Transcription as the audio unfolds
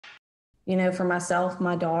For myself,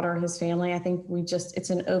 my daughter, his family, I think it's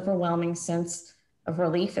an overwhelming sense of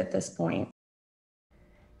relief at this point.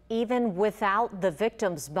 Even without the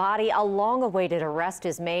victim's body, a long-awaited arrest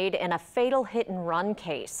is made in a fatal hit-and-run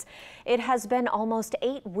case. It has been almost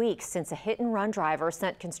 8 weeks since a hit-and-run driver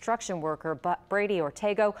sent construction worker Brady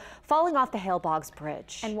Ortego falling off the Hale Boggs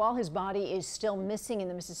Bridge. And while his body is still missing in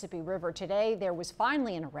the Mississippi River today, there was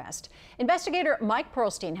finally an arrest. Investigator Mike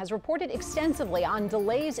Perlstein has reported extensively on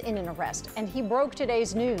delays in an arrest, and he broke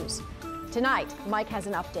today's news. Tonight, Mike has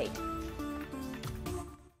an update.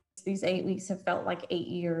 These 8 weeks have felt like 8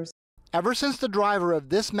 years. Ever since the driver of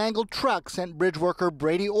this mangled truck sent bridge worker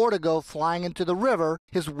Brady Ortego flying into the river,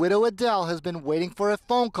 his widow Adele has been waiting for a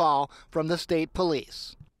phone call from the state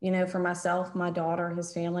police. For myself, my daughter,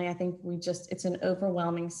 his family, I think it's an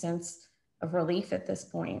overwhelming sense of relief at this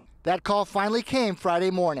point. That call finally came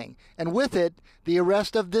Friday morning, and with it, the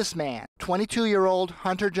arrest of this man, 22-year-old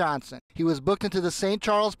Hunter Johnson. He was booked into the St.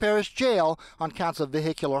 Charles Parish Jail on counts of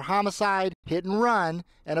vehicular homicide, hit and run,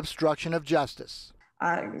 and obstruction of justice.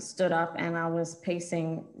 I stood up and I was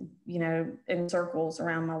pacing, in circles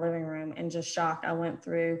around my living room in just shock. I went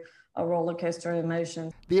through a roller coaster of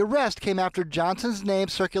emotions. The arrest came after Johnson's name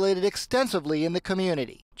circulated extensively in the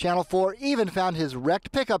community. Channel 4 even found his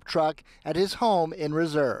wrecked pickup truck at his home in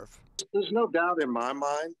Reserve. There's no doubt in my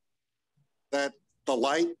mind that the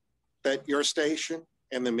light that your station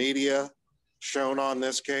and the media shone on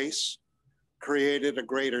this case created a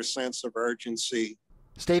greater sense of urgency.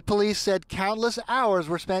 State police said countless hours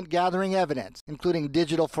were spent gathering evidence, including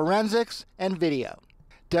digital forensics and video.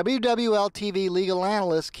 WWL-TV legal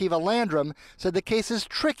analyst Kiva Landrum said the case is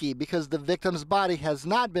tricky because the victim's body has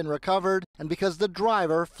not been recovered and because the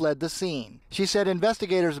driver fled the scene. She said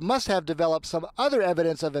investigators must have developed some other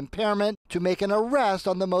evidence of impairment to make an arrest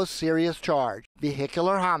on the most serious charge,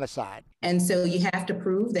 vehicular homicide. And so you have to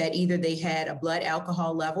prove that either they had a blood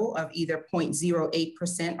alcohol level of either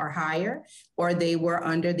 0.08% or higher, or they were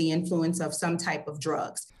under the influence of some type of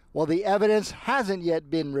drugs. While the evidence hasn't yet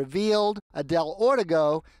been revealed, Adele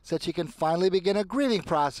Ortego said she can finally begin a grieving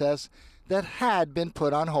process that had been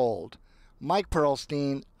put on hold. Mike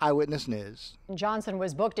Perlstein, Eyewitness News. Johnson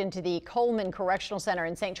was booked into the Coleman Correctional Center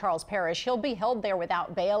in St. Charles Parish. He'll be held there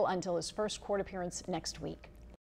without bail until his first court appearance next week.